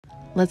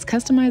Let's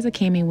customize a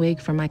cami wig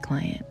for my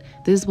client.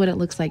 This is what it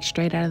looks like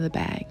straight out of the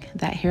bag.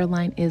 That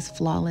hairline is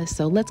flawless,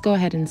 so let's go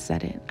ahead and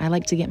set it. I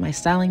like to get my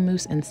styling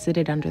mousse and sit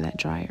it under that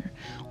dryer.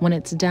 When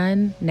it's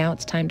done, now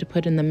it's time to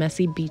put in the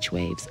messy beach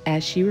waves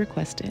as she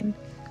requested.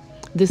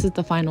 This is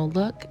the final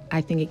look.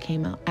 I think it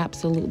came out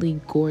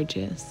absolutely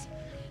gorgeous.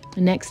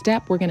 Next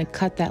step, we're gonna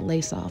cut that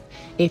lace off.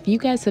 If you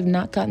guys have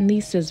not gotten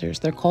these scissors,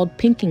 they're called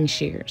pinking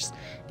shears.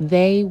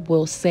 They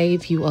will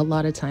save you a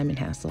lot of time and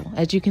hassle.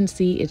 As you can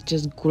see, it's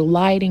just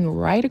gliding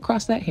right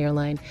across that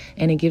hairline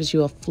and it gives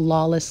you a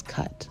flawless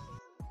cut.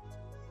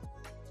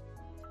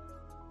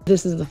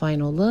 This is the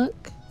final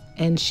look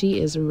and she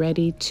is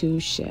ready to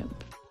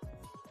ship.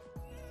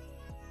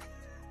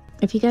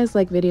 If you guys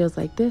like videos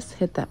like this,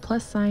 hit that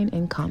plus sign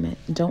and comment.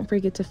 Don't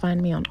forget to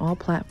find me on all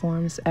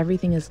platforms.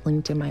 Everything is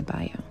linked in my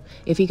bio.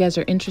 If you guys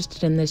are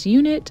interested in this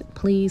unit,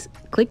 please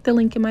click the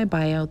link in my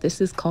bio.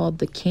 This is called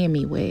the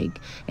Cami wig.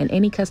 And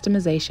any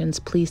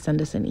customizations, please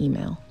send us an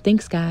email.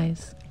 Thanks,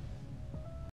 guys.